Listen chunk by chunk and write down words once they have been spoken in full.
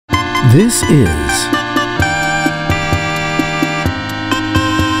This is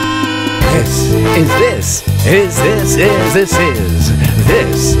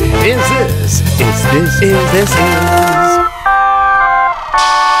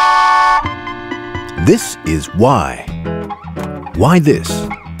This is why. Why this?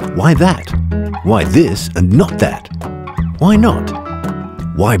 Why that? Why this and not that? Why not?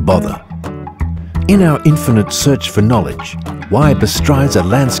 Why bother? In our infinite search for knowledge, why bestrides a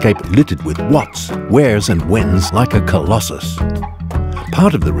landscape littered with whats, wheres and whens like a colossus.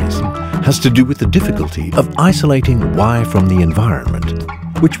 Part of the reason has to do with the difficulty of isolating why from the environment,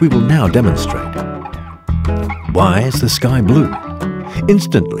 which we will now demonstrate. Why is the sky blue?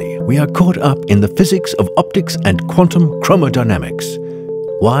 Instantly, we are caught up in the physics of optics and quantum chromodynamics.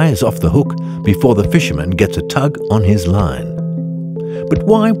 Why is off the hook before the fisherman gets a tug on his line? But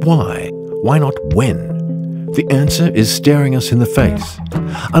why? Why not when? The answer is staring us in the face.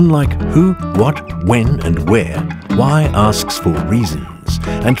 Unlike who, what, when and where, why asks for reasons.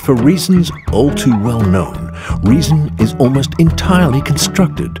 And for reasons all too well known, reason is almost entirely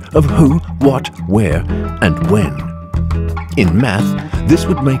constructed of who, what, where and when. In math, this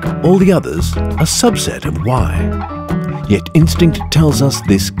would make all the others a subset of why. Yet instinct tells us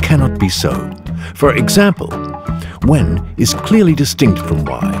this cannot be so. For example, when is clearly distinct from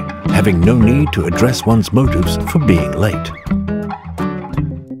why, having no need to address one's motives for being late.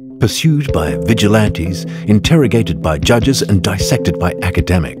 Pursued by vigilantes, interrogated by judges and dissected by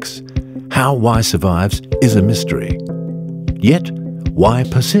academics, how why survives is a mystery. Yet, why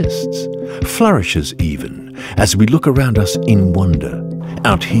persists, flourishes even, as we look around us in wonder.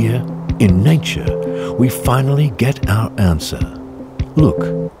 Out here, in nature, we finally get our answer.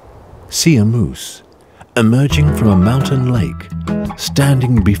 Look, see a moose, emerging from a mountain lake,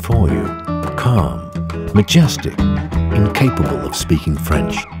 standing before you, calm, majestic, incapable of speaking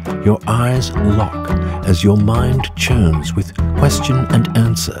French. Your eyes lock as your mind churns with question and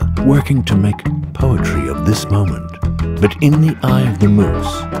answer, working to make poetry of this moment. But in the eye of the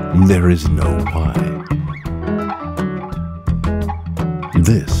moose, there is no why.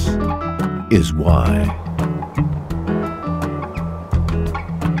 This is why.